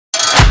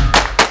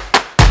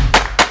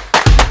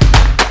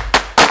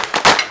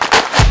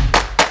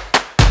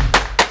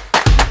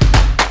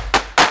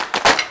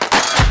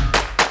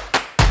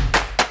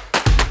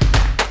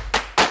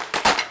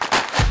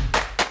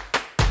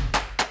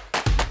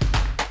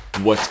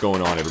What's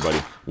going on, everybody?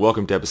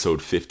 Welcome to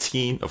episode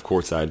 15 of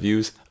Courtside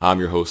Views. I'm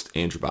your host,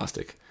 Andrew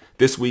Bostic.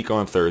 This week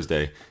on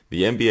Thursday,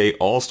 the NBA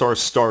All-Star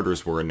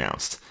starters were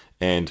announced,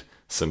 and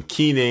some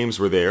key names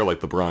were there,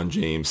 like LeBron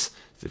James.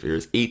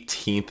 His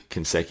 18th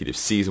consecutive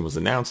season was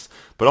announced,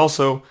 but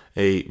also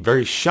a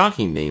very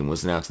shocking name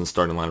was announced in the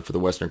starting lineup for the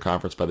Western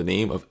Conference by the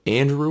name of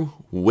Andrew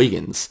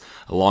Wiggins.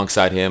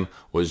 Alongside him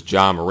was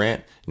Ja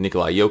Morant,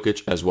 Nikola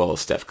Jokic, as well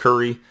as Steph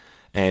Curry.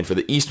 And for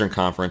the Eastern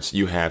Conference,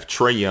 you have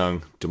Trae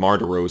Young, DeMar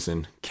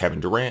DeRozan,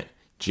 Kevin Durant,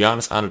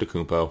 Giannis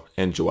Antetokounmpo,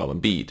 and Joel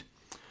Embiid.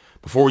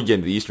 Before we get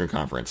into the Eastern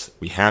Conference,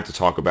 we have to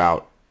talk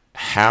about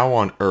how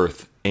on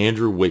earth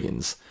Andrew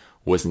Wiggins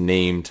was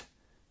named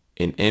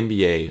an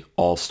NBA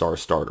All-Star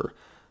starter,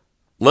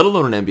 let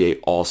alone an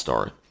NBA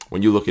All-Star.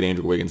 When you look at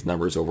Andrew Wiggins'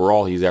 numbers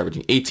overall, he's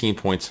averaging 18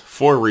 points,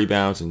 4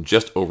 rebounds, and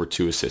just over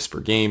 2 assists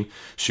per game,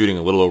 shooting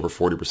a little over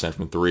 40%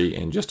 from 3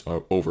 and just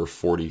over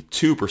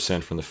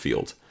 42% from the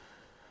field.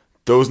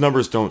 Those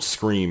numbers don't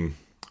scream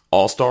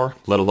all-star,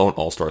 let alone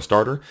all-star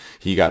starter.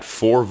 He got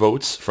 4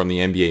 votes from the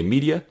NBA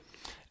media,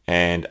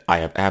 and I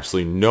have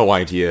absolutely no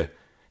idea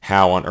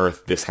how on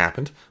earth this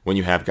happened when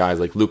you have guys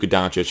like Luka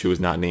Doncic, who is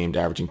not named,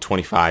 averaging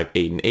 25,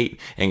 8, and 8,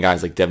 and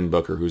guys like Devin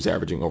Booker, who's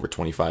averaging over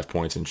 25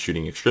 points and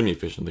shooting extremely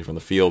efficiently from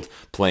the field,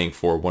 playing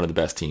for one of the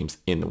best teams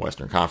in the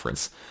Western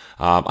Conference.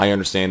 I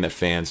understand that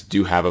fans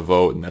do have a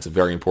vote, and that's a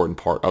very important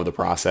part of the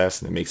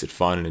process, and it makes it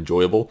fun and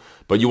enjoyable,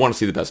 but you want to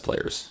see the best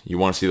players. You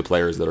want to see the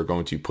players that are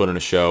going to put in a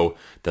show,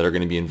 that are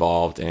going to be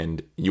involved,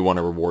 and you want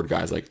to reward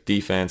guys like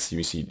defense.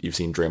 You've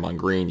seen Draymond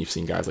Green, you've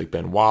seen guys like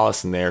Ben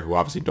Wallace in there, who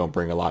obviously don't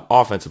bring a lot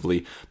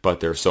offensively,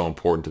 but they're so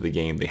important to the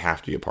game, they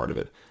have to be a part of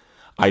it.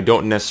 I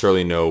don't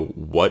necessarily know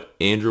what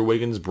Andrew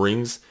Wiggins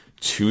brings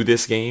to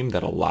this game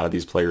that a lot of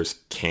these players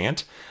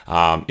can't.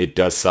 It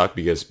does suck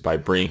because by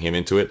bringing him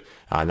into it,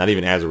 not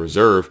even as a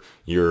reserve,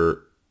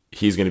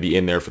 he's going to be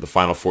in there for the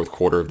final fourth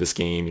quarter of this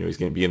game. He's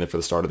going to be in there for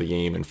the start of the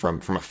game. And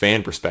from a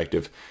fan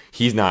perspective,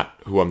 he's not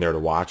who I'm there to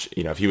watch.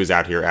 If he was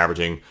out here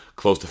averaging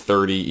close to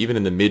 30, even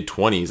in the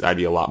mid-20s, I'd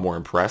be a lot more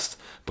impressed.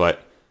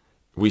 But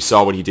we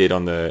saw what he did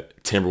on the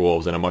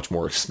Timberwolves in a much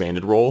more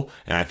expanded role,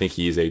 and I think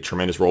he's a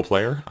tremendous role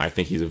player. I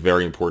think he's a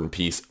very important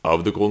piece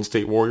of the Golden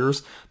State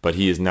Warriors, but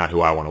he is not who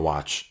I want to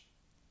watch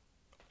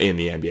in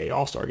the NBA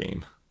All-Star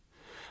game.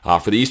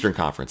 For the Eastern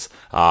Conference,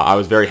 I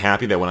was very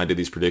happy that when I did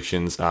these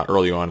predictions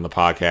early on in the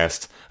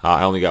podcast,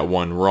 I only got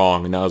one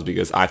wrong, and that was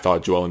because I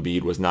thought Joel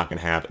Embiid was not going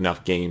to have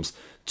enough games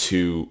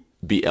to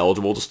be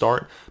eligible to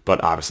start,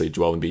 but obviously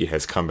Joel Embiid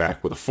has come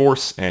back with a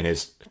force and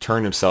has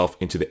turned himself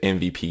into the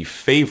MVP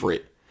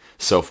favorite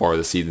so far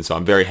this season, so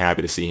I'm very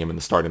happy to see him in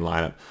the starting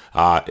lineup.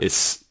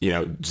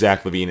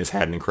 Zach LaVine has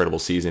had an incredible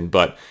season,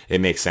 but it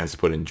makes sense to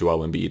put in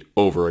Joel Embiid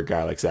over a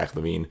guy like Zach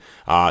LaVine.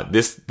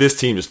 This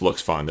team just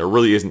looks fun. There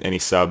really isn't any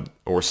sub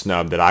or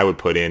snub that I would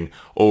put in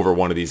over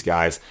one of these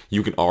guys.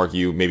 You can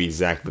argue maybe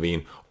Zach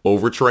LaVine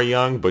over Trae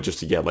Young, but just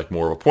to get like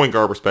more of a point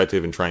guard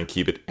perspective and try and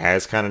keep it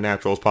as kind of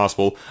natural as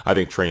possible, I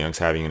think Trae Young's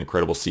having an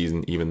incredible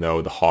season, even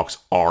though the Hawks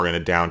are in a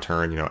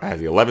downturn, as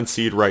the 11th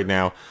seed right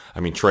now.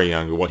 I mean, Trae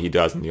Young, what he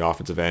does in the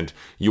offensive end,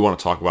 you want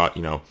to talk about,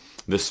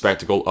 the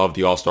spectacle of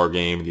the All-Star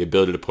game, the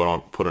ability to put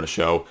on a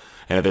show,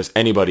 and if there's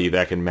anybody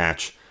that can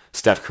match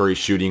Steph Curry's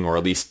shooting or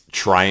at least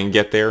try and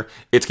get there,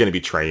 it's going to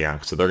be Trae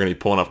Young. So they're going to be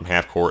pulling up from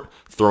half court,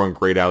 throwing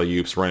great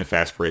alley-oops, running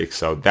fast breaks.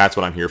 So that's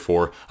what I'm here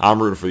for. I'm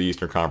rooting for the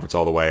Eastern Conference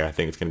all the way. I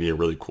think it's going to be a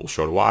really cool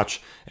show to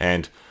watch.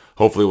 And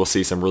hopefully we'll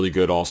see some really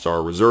good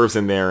All-Star reserves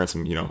in there and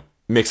some,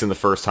 mix in the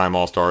first-time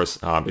All-Stars.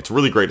 It's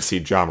really great to see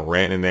Ja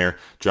Morant in there.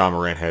 Ja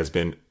Morant has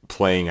been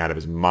playing out of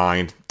his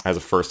mind as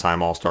a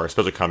first-time All-Star,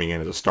 especially coming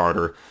in as a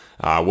starter.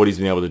 What he's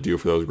been able to do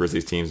for those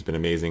Grizzlies teams has been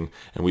amazing,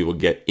 and we will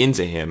get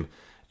into him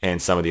and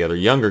some of the other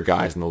younger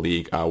guys in the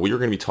league. We are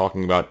going to be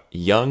talking about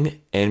young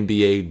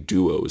NBA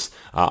duos.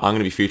 I'm going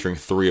to be featuring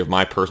 3 of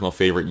my personal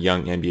favorite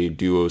young NBA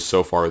duos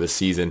so far this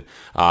season.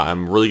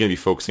 I'm really going to be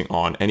focusing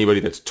on anybody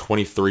that's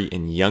 23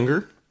 and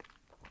younger.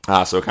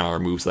 So it kind of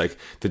removes like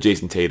the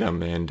Jason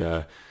Tatum and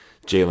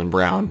Jaylen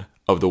Brown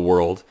of the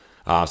world.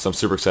 So I'm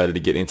super excited to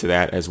get into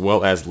that, as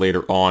well as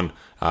later on,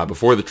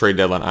 before the trade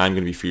deadline, I'm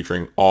going to be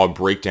featuring a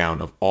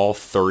breakdown of all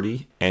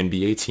 30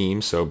 NBA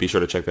teams. So be sure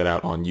to check that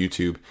out on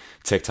YouTube,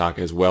 TikTok,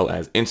 as well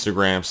as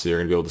Instagram. So you're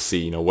going to be able to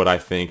see, what I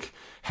think,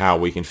 how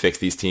we can fix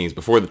these teams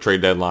before the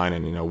trade deadline,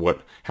 and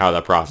how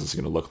that process is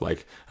going to look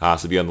like.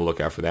 So be on the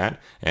lookout for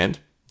that. And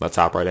let's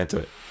hop right into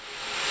it.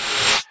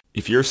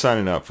 If you're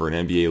signing up for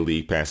an NBA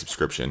League Pass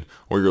subscription,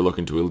 or you're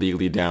looking to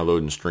illegally download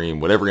and stream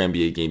whatever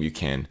NBA game you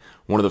can,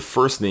 one of the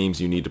first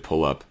names you need to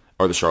pull up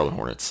are the Charlotte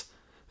Hornets.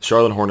 The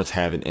Charlotte Hornets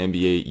have an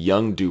NBA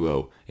young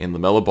duo in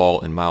LaMelo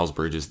Ball and Miles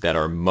Bridges that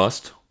are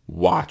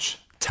must-watch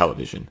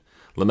television.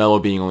 LaMelo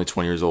being only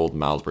 20 years old,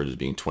 Miles Bridges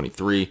being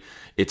 23.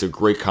 It's a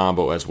great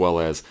combo, as well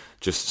as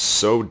just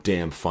so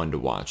damn fun to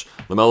watch.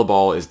 LaMelo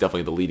Ball is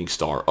definitely the leading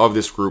star of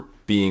this group,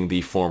 being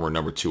the former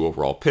number 2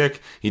 overall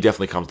pick. He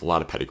definitely comes with a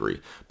lot of pedigree,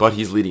 but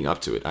he's leading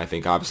up to it. I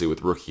think obviously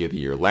with Rookie of the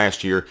Year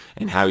last year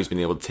and how he's been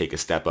able to take a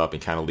step up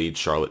and kind of lead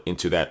Charlotte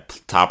into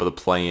that top of the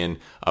play-in,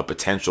 a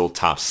potential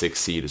top 6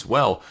 seed as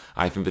well,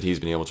 I think that he's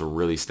been able to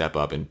really step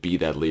up and be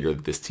that leader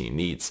that this team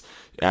needs.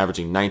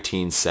 Averaging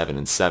 19, 7,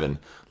 and 7.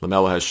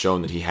 LaMelo has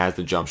shown that he has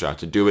the jump shot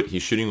to do it.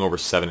 He's shooting over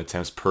 7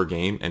 attempts per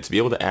game, and to be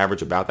able to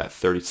average about that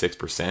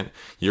 36%,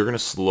 you're going to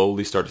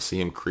slowly start to see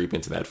him creep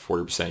into that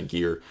 40%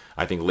 gear,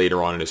 I think,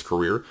 later on in his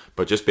career,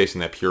 but just based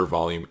on that pure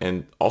volume,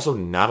 and also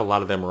not a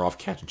lot of them are off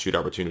catch and shoot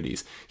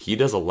opportunities. He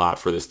does a lot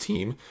for this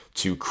team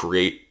to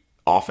create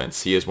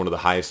offense. He has one of the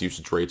highest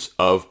usage rates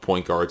of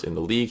point guards in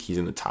the league. He's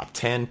in the top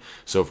 10,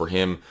 so for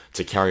him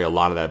to carry a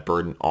lot of that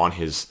burden on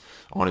his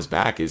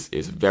back is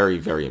very,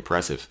 very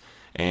impressive.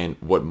 And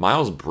what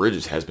Miles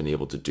Bridges has been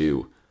able to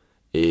do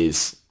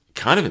is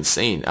kind of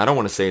insane. I don't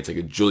want to say it's like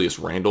a Julius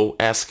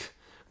Randle-esque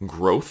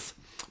growth,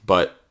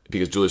 but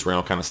because Julius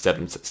Randle kind of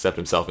stepped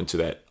himself into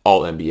that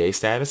all-NBA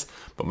status,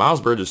 but Miles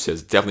Bridges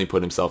has definitely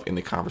put himself in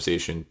the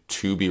conversation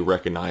to be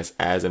recognized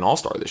as an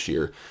all-star this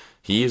year.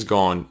 He has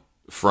gone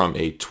from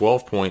a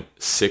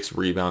 12.6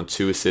 rebound,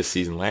 2 assist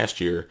season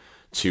last year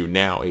to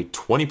now a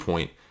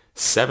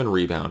 20.7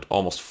 rebound,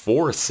 almost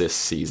 4 assist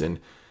season,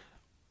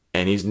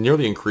 and he's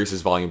nearly increased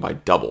his volume by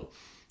double.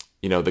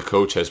 You know, the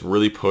coach has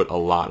really put a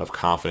lot of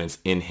confidence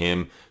in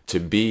him to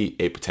be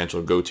a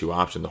potential go-to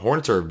option. The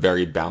Hornets are a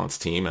very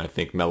balanced team, and I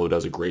think Melo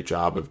does a great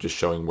job of just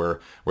showing where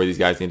these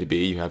guys need to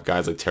be. You have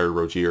guys like Terry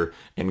Rozier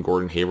and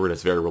Gordon Hayward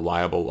as very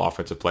reliable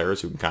offensive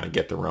players who can kind of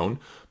get their own.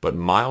 But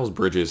Miles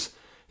Bridges,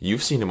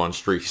 you've seen him on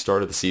streak. He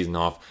started the season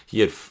off. He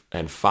had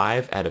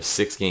 5 out of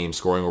 6 games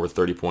scoring over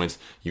 30 points.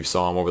 You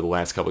saw him over the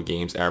last couple of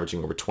games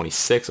averaging over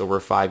 26 over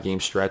a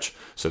 5-game stretch.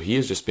 So he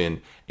has just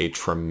been a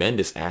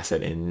tremendous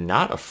asset and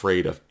not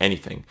afraid of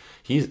anything.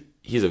 He's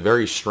a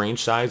very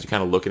strange size. You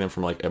kind of look at him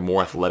from like a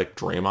more athletic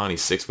Draymond.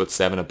 He's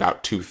 6'7",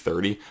 about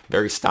 230,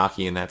 very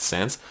stocky in that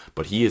sense,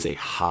 but he is a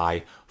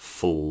high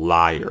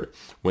flyer.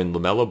 When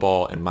LaMelo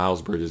Ball and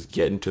Miles Bridges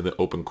get into the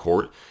open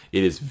court,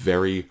 it is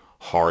very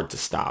hard to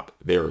stop.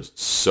 They're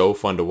so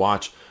fun to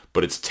watch,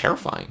 but it's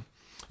terrifying.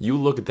 You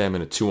look at them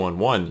in a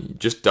 2-on-1, you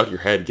just duck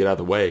your head, get out of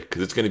the way,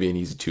 because it's going to be an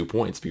easy 2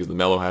 points, because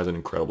LaMelo has an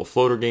incredible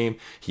floater game.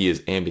 He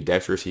is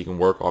ambidextrous. He can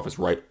work off his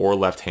right or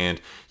left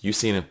hand. You've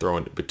seen him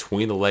throwing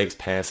between the legs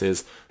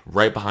passes,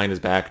 right behind his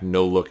back,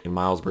 no look, and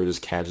Miles Bridges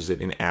catches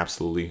it and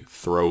absolutely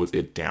throws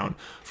it down.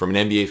 From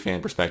an NBA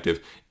fan perspective,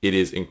 it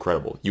is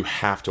incredible. You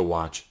have to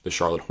watch the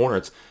Charlotte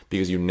Hornets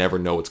because you never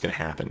know what's going to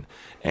happen.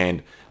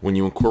 And when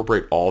you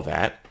incorporate all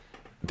that,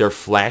 they're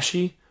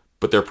flashy,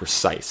 but they're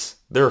precise.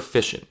 They're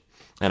efficient.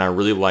 And I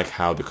really like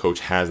how the coach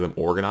has them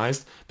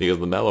organized, because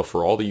LaMelo,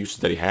 for all the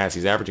usage that he has,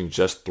 he's averaging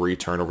just 3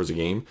 turnovers a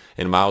game,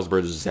 and Miles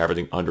Bridges is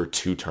averaging under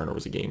 2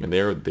 turnovers a game. And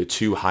they're the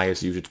 2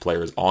 highest usage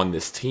players on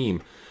this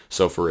team.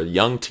 So for a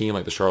young team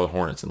like the Charlotte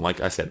Hornets, and like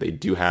I said, they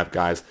do have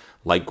guys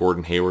like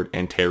Gordon Hayward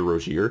and Terry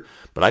Rozier,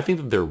 but I think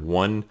that they're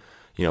one,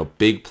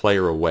 big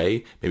player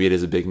away. Maybe it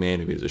is a big man,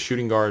 maybe it is a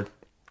shooting guard,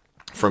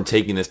 from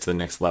taking this to the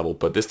next level.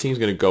 But this team's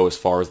going to go as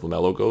far as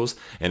LaMelo goes,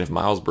 and if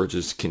Miles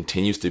Bridges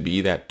continues to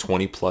be that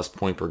 20-plus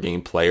point per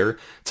game player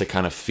to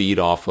kind of feed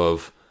off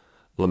of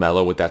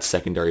LaMelo with that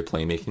secondary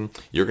playmaking,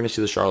 you're going to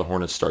see the Charlotte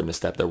Hornets starting to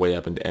step their way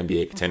up into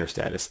NBA contender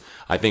status.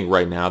 I think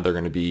right now they're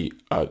going to be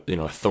a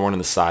thorn in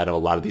the side of a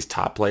lot of these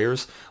top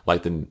players,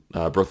 like the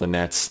Brooklyn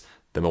Nets,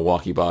 the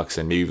Milwaukee Bucks,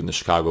 and maybe even the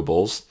Chicago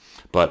Bulls.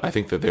 But I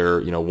think that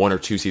they're 1 or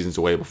 2 seasons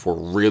away before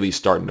really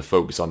starting to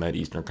focus on that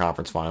Eastern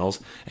Conference Finals.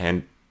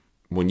 And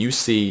when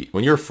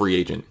you're a free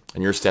agent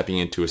and you're stepping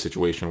into a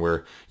situation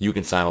where you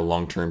can sign a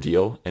long-term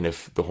deal, and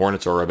if the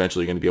Hornets are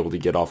eventually going to be able to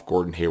get off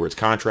Gordon Hayward's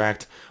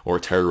contract or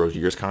Terry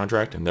Rozier's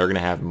contract, and they're going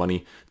to have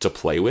money to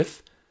play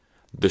with,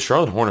 the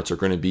Charlotte Hornets are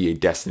going to be a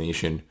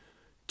destination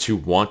to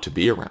want to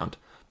be around.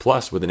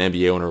 Plus, with an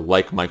NBA owner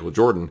like Michael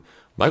Jordan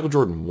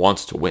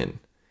wants to win.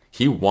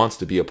 He wants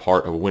to be a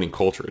part of a winning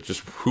culture. It's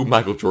just who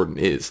Michael Jordan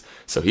is.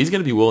 So he's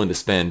going to be willing to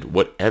spend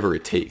whatever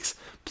it takes.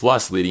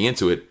 Plus, leading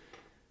into it,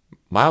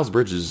 Miles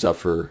Bridges is up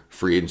for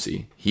free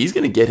agency. He's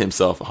going to get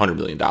himself $100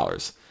 million.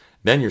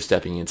 Then you're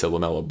stepping into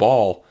LaMelo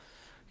Ball.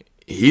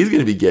 He's going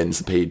to be getting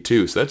some paid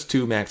too. So that's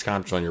 2 max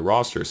contracts on your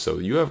roster. So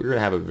you're going to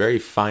have a very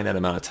finite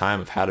amount of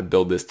time of how to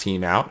build this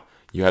team out.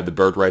 You have the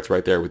bird rights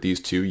right there with these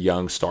 2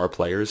 young star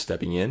players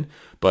stepping in.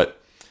 But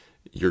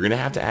you're going to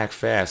have to act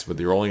fast, but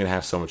you're only going to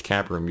have so much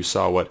cap room. You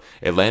saw what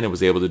Atlanta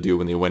was able to do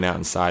when they went out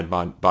and signed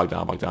Bogdan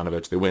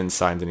Bogdanovic. They went and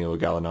signed Danilo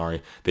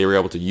Gallinari. They were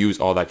able to use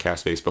all that cap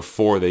space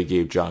before they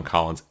gave John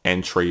Collins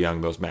and Trae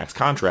Young those max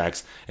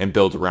contracts and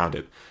build around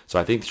it. So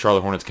I think the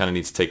Charlotte Hornets kind of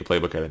needs to take a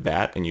playbook out of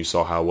that, and you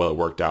saw how well it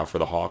worked out for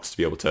the Hawks to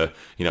be able to,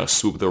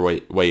 swoop their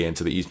way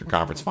into the Eastern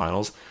Conference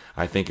Finals.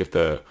 I think if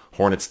the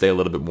Hornets stay a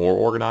little bit more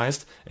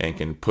organized and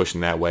can push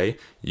in that way,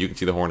 you can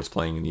see the Hornets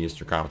playing in the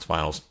Eastern Conference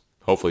Finals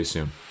hopefully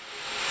soon.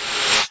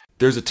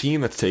 There's a team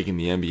that's taking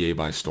the NBA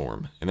by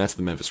storm, and that's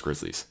the Memphis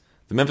Grizzlies.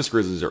 The Memphis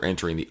Grizzlies are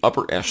entering the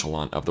upper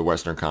echelon of the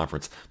Western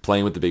Conference,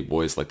 playing with the big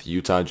boys like the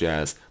Utah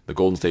Jazz, the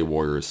Golden State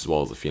Warriors, as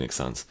well as the Phoenix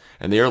Suns.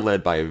 And they are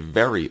led by a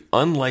very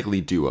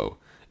unlikely duo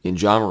in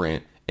Ja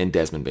Morant and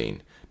Desmond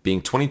Bane.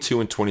 Being 22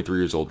 and 23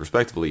 years old,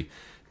 respectively,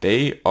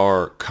 they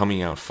are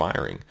coming out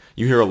firing.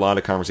 You hear a lot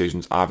of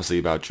conversations, obviously,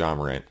 about Ja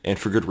Morant, and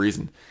for good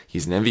reason.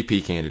 He's an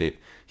MVP candidate.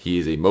 He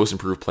is a most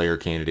improved player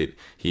candidate.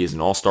 He is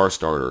an all-star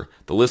starter.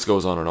 The list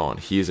goes on and on.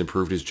 He has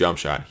improved his jump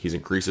shot. He's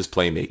increased his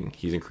playmaking.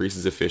 He's increased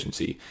his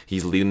efficiency.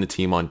 He's leading the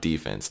team on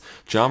defense.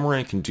 Ja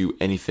Morant can do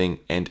anything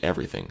and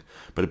everything.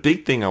 But a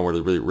big thing I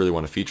would really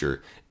want to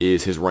feature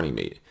is his running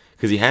mate.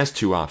 Because he has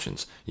two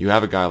options. You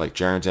have a guy like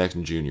Jaren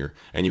Jackson Jr.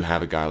 and you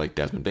have a guy like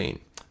Desmond Bane.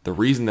 The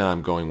reason that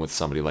I'm going with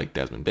somebody like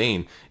Desmond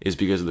Bane is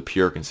because of the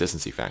pure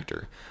consistency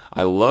factor.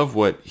 I love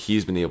what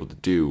he's been able to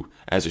do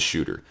as a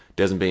shooter.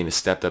 Desmond Bane has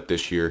stepped up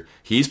this year.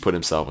 He's put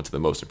himself into the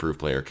most improved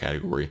player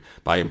category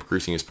by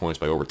increasing his points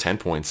by over 10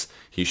 points.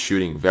 He's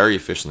shooting very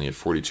efficiently at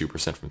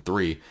 42% from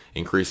three,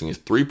 increasing his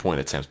three-point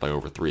attempts by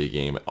over 3 a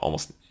game,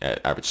 almost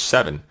at average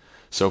 7.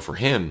 So for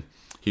him,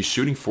 he's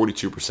shooting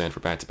 42% for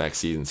back-to-back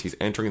seasons. He's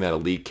entering that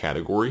elite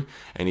category,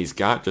 and he's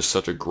got just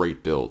such a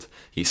great build.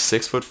 He's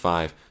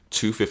 6'5",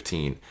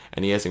 215,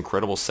 and he has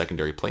incredible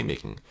secondary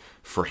playmaking.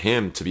 For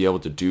him to be able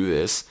to do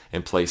this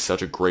and play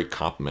such a great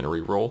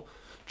complementary role,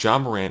 Ja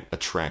Morant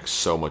attracts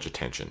so much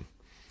attention.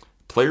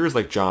 Players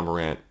like Ja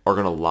Morant are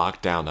going to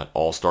lock down that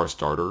all-star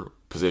starter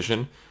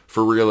position.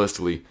 For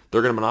realistically,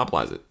 they're going to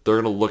monopolize it.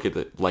 They're going to look at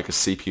it like a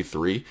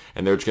CP3,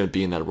 and they're just going to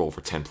be in that role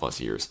for 10 plus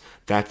years.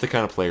 That's the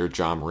kind of player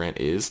Ja Morant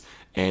is,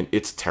 and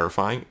it's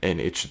terrifying, and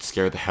it should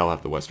scare the hell out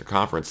of the Western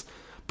Conference.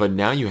 But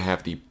now you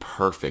have the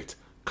perfect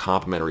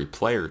complementary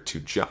player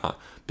to Ja,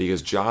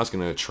 because Ja is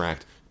going to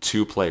attract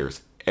two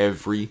players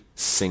every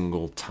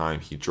single time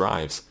he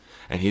drives,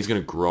 and he's going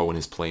to grow in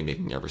his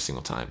playmaking every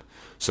single time.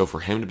 So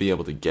for him to be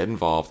able to get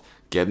involved,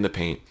 get in the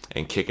paint,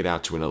 and kick it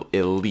out to an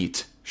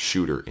elite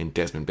shooter in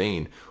Desmond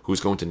Bane, who's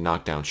going to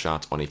knock down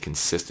shots on a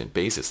consistent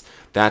basis,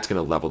 that's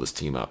going to level this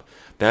team up.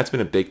 That's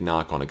been a big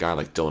knock on a guy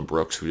like Dillon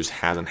Brooks, who just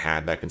hasn't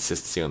had that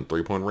consistency on the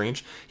three-point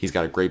range. He's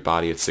got a great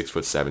body at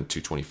 6'7",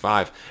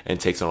 225, and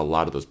takes on a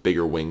lot of those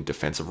bigger wing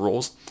defensive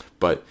roles,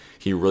 but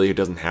he really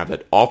doesn't have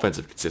that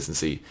offensive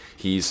consistency.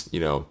 He's,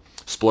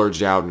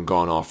 splurged out and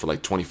gone off for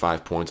like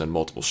 25 points on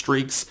multiple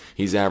streaks.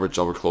 He's averaged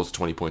over close to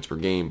 20 points per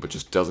game, but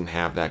just doesn't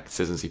have that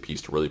consistency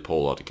piece to really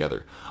pull it all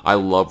together. I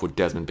love what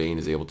Desmond Bane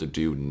is able to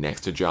do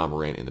next to Ja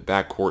Morant in the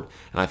backcourt,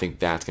 and I think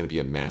that's going to be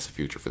a massive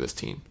future for this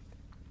team.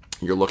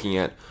 You're looking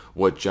at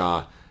what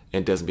Ja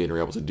and Desmond Bane are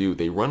able to do.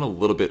 They run a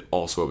little bit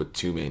also of a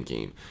two-man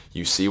game.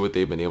 You see what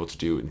they've been able to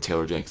do in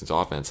Taylor Jenkins'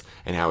 offense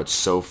and how it's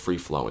so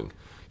free-flowing.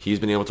 He's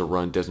been able to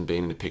run Desmond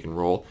Bane in a pick and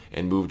roll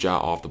and move Ja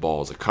off the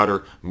ball as a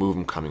cutter, move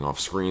him coming off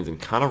screens,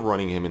 and kind of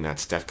running him in that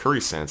Steph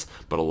Curry sense,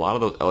 but a lot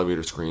of those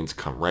elevator screens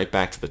come right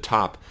back to the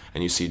top,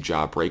 and you see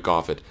Ja break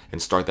off it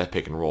and start that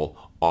pick and roll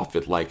off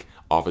it like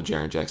off of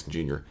Jaren Jackson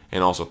Jr.,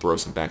 and also throw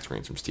some back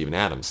screens from Steven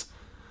Adams.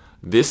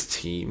 This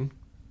team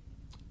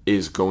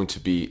is going to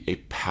be a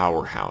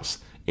powerhouse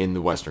in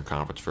the Western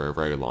Conference for a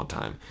very long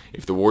time.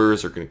 If the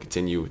Warriors are going to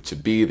continue to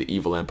be the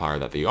evil empire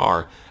that they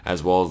are,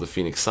 as well as the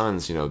Phoenix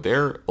Suns,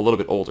 they're a little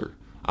bit older.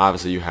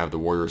 Obviously, you have the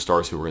Warriors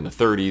stars who are in the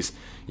 30s.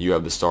 You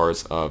have the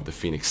stars of the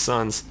Phoenix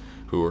Suns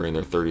who are in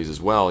their 30s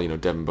as well.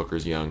 Devin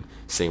Booker's young,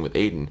 same with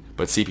Ayton,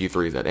 but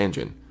CP3 is that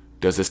engine.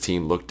 Does this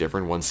team look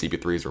different once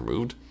CP3 is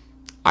removed?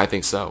 I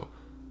think so.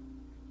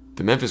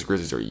 The Memphis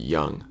Grizzlies are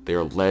young. They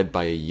are led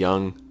by a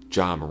young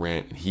Ja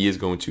Morant, and he is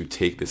going to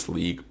take this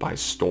league by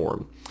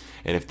storm.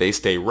 And if they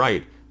stay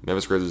right,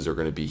 Memphis Grizzlies are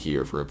going to be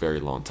here for a very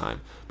long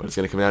time. But it's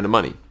going to come down to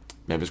money.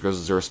 Memphis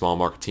Grizzlies are a small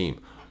market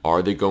team.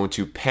 Are they going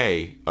to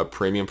pay a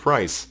premium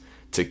price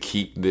to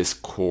keep this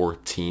core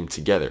team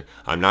together?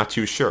 I'm not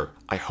too sure.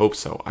 I hope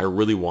so. I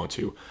really want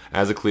to.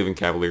 As a Cleveland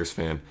Cavaliers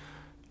fan,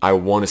 I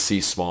want to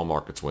see small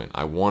markets win.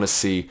 I was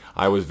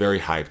very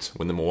hyped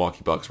when the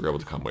Milwaukee Bucks were able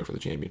to come away for the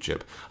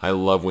championship. I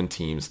love when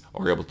teams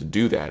are able to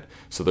do that.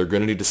 So they're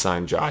going to need to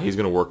sign Ja. He's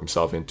going to work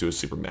himself into a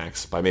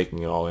supermax by making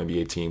an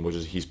all-NBA team, which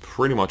is he's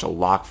pretty much a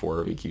lock for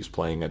if he keeps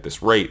playing at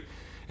this rate.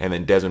 And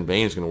then Desmond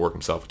Bane is going to work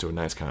himself into a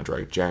nice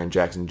contract. Jaren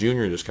Jackson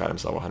Jr. just got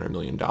himself $100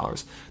 million.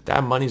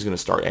 That money's going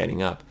to start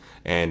adding up.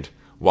 And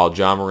while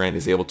Ja Morant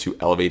is able to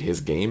elevate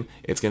his game,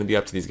 it's going to be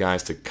up to these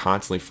guys to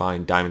constantly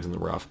find diamonds in the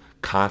rough,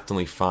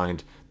 constantly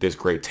find this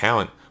great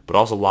talent, but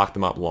also lock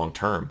them up long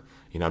term.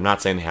 I'm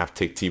not saying they have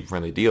to take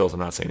team-friendly deals. I'm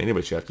not saying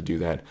anybody should have to do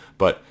that,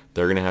 but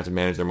they're going to have to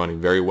manage their money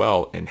very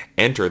well and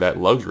enter that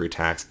luxury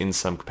tax in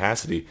some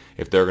capacity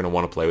if they're going to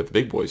want to play with the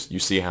big boys. You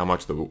see how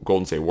much the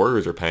Golden State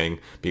Warriors are paying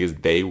because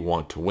they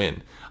want to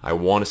win. I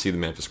want to see the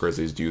Memphis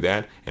Grizzlies do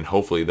that, and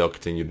hopefully they'll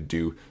continue to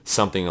do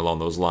something along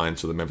those lines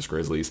so the Memphis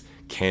Grizzlies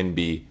can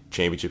be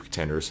championship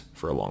contenders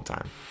for a long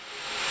time.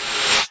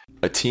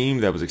 A team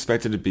that was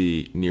expected to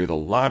be near the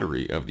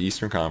lottery of the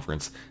Eastern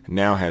Conference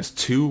now has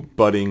two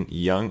budding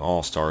young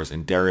all-stars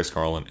in Darius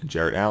Garland and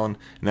Jarrett Allen,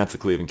 and that's the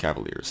Cleveland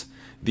Cavaliers.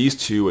 These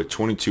two at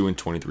 22 and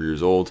 23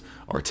 years old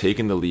are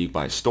taking the league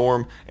by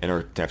storm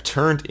and have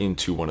turned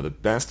into one of the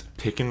best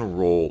pick and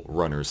roll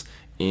runners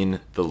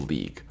in the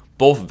league.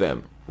 Both of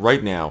them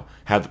right now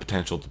have the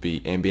potential to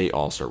be NBA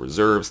All-Star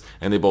reserves,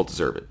 and they both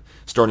deserve it.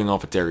 Starting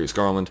off with Darius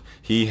Garland,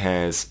 he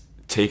has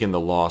taken the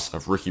loss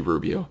of Ricky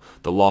Rubio,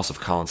 the loss of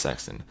Colin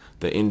Sexton,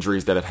 the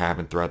injuries that have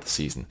happened throughout the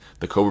season,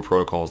 the COVID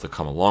protocols that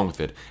come along with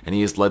it, and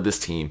he has led this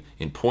team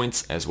in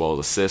points as well as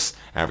assists,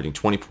 averaging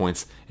 20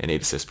 points and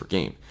 8 assists per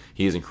game.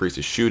 He has increased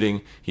his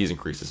shooting, he's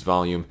increased his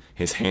volume,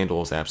 his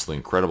handle is absolutely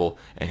incredible,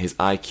 and his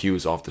IQ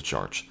is off the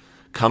charts.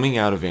 Coming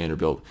out of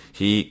Vanderbilt,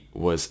 he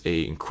was an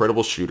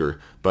incredible shooter,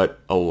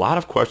 but a lot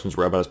of questions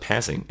were about his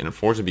passing, and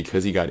unfortunately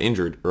because he got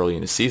injured early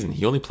in the season,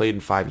 he only played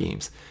in 5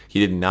 games. He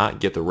did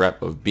not get the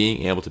rep of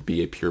being able to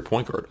be a pure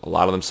point guard. A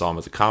lot of them saw him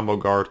as a combo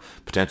guard,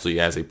 potentially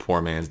as a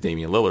poor man's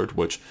Damian Lillard,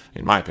 which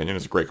in my opinion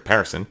is a great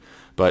comparison,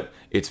 but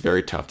it's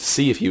very tough to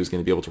see if he was going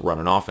to be able to run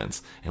an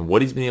offense. And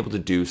what he's been able to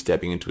do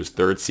stepping into his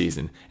 3rd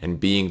season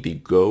and being the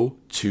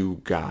go-to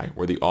guy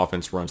where the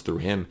offense runs through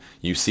him,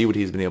 you see what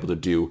he's been able to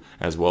do,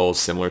 as well as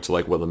similar to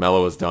like what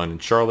LaMelo has done in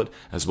Charlotte,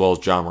 as well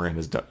as Ja Morant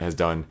has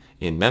done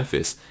in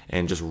Memphis,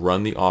 and just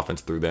run the offense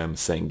through them,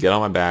 saying, get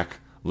on my back,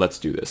 let's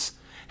do this.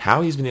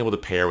 How he's been able to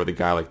pair with a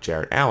guy like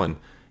Jarrett Allen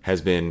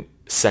has been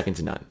second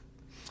to none.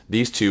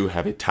 These two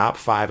have a top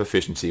 5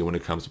 efficiency when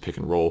it comes to pick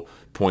and roll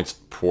points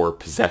per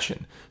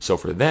possession. So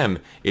for them,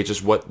 it's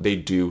just what they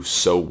do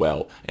so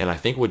well. And I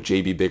think what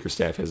J.B.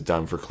 Bickerstaff has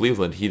done for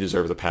Cleveland, he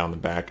deserves a pat on the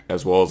back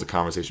as well as a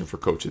conversation for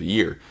Coach of the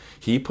Year.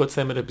 He puts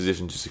them in a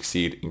position to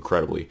succeed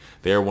incredibly.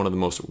 They are one of the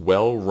most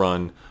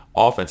well-run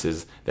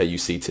offenses that you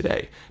see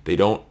today.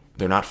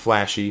 They're not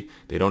flashy.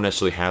 They don't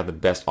necessarily have the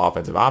best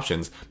offensive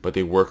options, but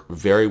they work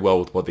very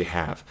well with what they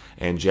have.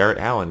 And Jarrett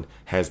Allen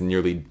has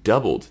nearly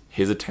doubled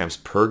his attempts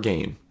per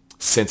game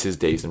since his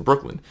days in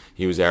Brooklyn.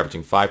 He was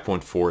averaging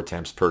 5.4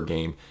 attempts per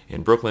game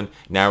in Brooklyn.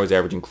 Now he's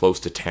averaging close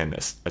to 10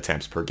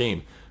 attempts per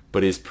game.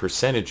 But his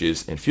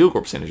percentages and field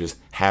goal percentages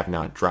have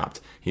not dropped.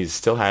 He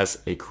still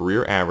has a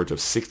career average of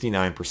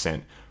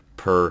 69%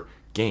 per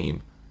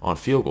game on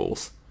field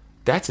goals.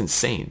 That's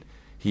insane.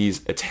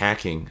 He's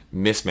attacking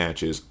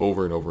mismatches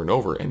over and over and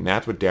over, and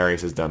that's what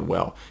Darius has done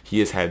well. He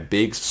has had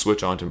bigs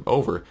switch onto him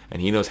over,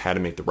 and he knows how to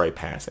make the right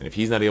pass. And if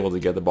he's not able to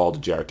get the ball to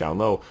Jarrett down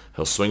low,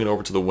 he'll swing it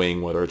over to the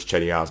wing, whether it's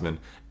Cedi Osman,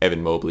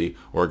 Evan Mobley,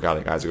 or a guy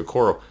like Isaac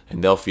Okoro,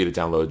 and they'll feed it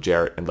down low to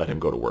Jarrett and let him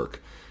go to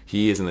work.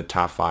 He is in the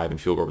top 5 in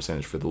field goal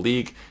percentage for the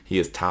league. He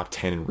is top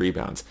 10 in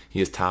rebounds. He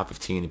is top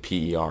 15 in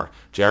PER.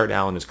 Jarrett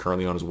Allen is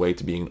currently on his way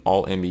to being an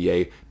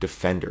all-NBA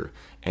defender,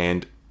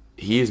 and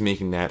he is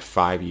making that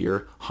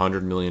 5-year,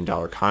 $100 million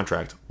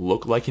contract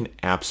look like an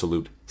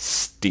absolute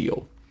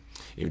steal.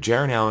 If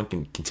Jarrett Allen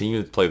can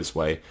continue to play this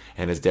way,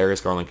 and as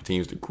Darius Garland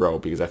continues to grow,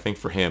 because I think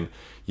for him,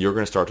 you're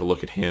going to start to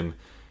look at him,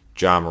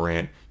 Ja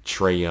Morant,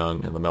 Trae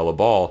Young, and LaMelo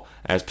Ball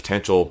as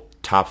potential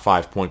top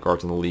 5 point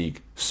guards in the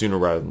league sooner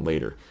rather than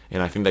later.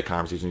 And I think that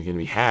conversation is going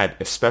to be had,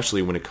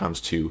 especially when it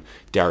comes to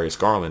Darius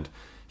Garland.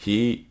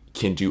 He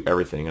can do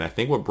everything, and I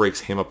think what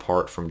breaks him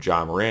apart from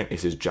Ja Morant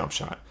is his jump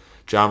shot.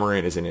 Ja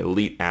Morant is an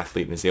elite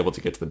athlete and is able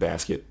to get to the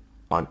basket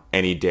on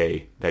any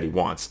day that he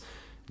wants.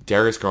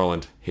 Darius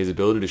Garland, his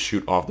ability to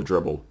shoot off the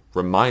dribble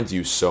reminds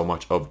you so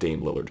much of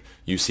Dame Lillard.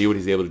 You see what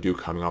he's able to do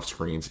coming off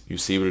screens. You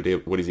see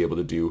what he's able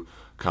to do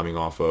coming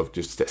off of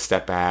just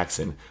step backs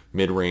and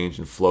mid-range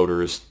and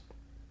floaters,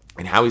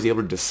 and how he's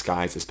able to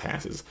disguise his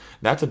passes.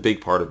 That's a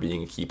big part of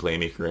being a key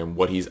playmaker, and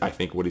what he's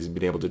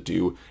been able to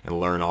do and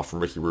learn off from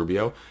Ricky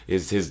Rubio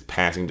is his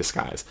passing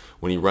disguise.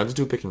 When he runs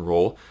into a pick and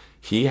roll,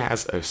 he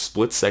has a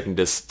split second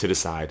to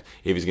decide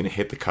if he's going to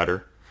hit the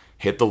cutter,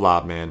 hit the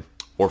lob man,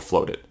 or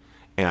float it.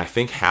 And I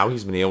think how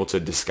he's been able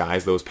to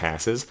disguise those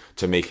passes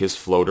to make his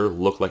floater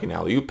look like an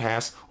alley-oop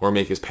pass or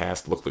make his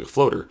pass look like a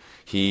floater,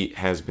 he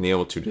has been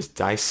able to just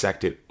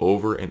dissect it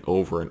over and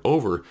over and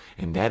over,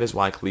 and that is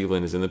why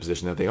Cleveland is in the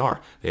position that they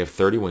are. They have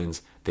 30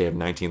 wins, they have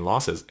 19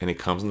 losses, and it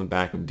comes on the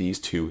back of these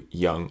two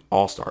young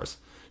all-stars.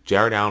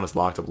 Jarrett Allen is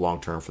locked up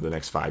long-term for the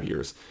next 5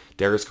 years.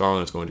 Darius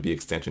Garland is going to be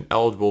extension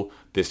eligible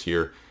this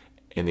year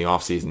in the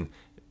offseason.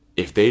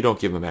 If they don't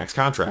give him a max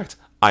contract,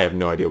 I have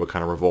no idea what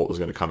kind of revolt is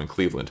going to come in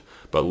Cleveland.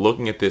 But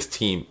looking at this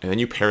team, and then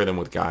you pair them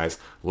with guys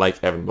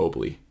like Evan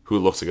Mobley, who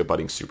looks like a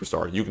budding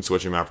superstar. You can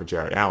switch him out for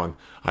Jarrett Allen.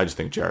 I just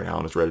think Jarrett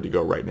Allen is ready to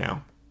go right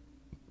now.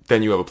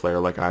 Then you have a player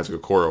like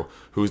Isaac Okoro,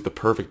 who's the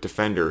perfect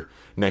defender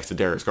next to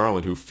Darius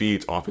Garland, who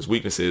feeds off his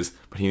weaknesses,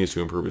 but he needs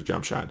to improve his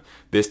jump shot.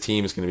 This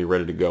team is going to be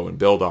ready to go and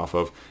build off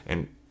of,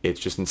 and it's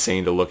just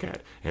insane to look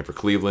at. And for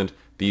Cleveland,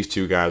 these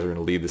two guys are going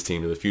to lead this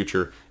team to the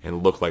future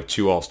and look like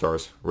two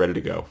all-stars ready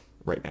to go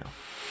right now.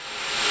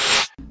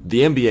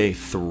 The NBA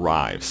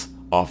thrives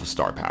off of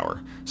star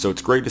power, so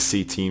it's great to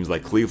see teams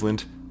like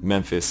Cleveland,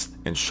 Memphis,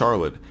 and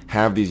Charlotte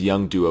have these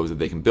young duos that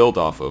they can build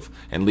off of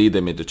and lead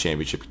them into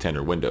championship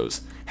contender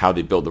windows. How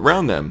they build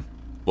around them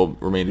will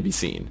remain to be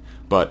seen,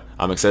 but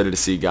I'm excited to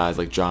see guys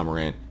like Ja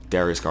Morant,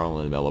 Darius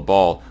Garland, and LaMelo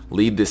Ball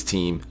lead this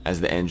team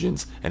as the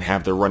engines and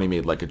have their running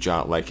mate like a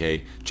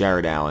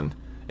Jarrett Allen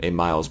a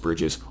Miles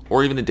Bridges,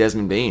 or even a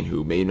Desmond Bane,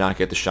 who may not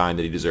get the shine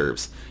that he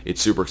deserves.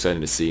 It's super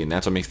exciting to see, and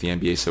that's what makes the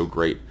NBA so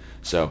great.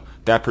 So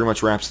that pretty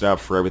much wraps it up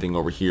for everything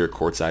over here at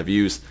Courtside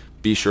Views.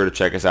 Be sure to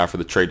check us out for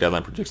the trade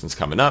deadline predictions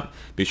coming up.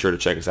 Be sure to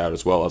check us out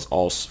as well as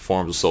all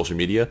forms of social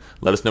media.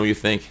 Let us know what you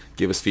think.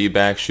 Give us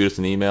feedback. Shoot us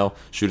an email.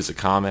 Shoot us a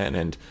comment.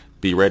 And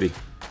be ready.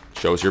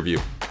 Show us your view.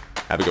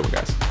 Have a good one,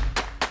 guys.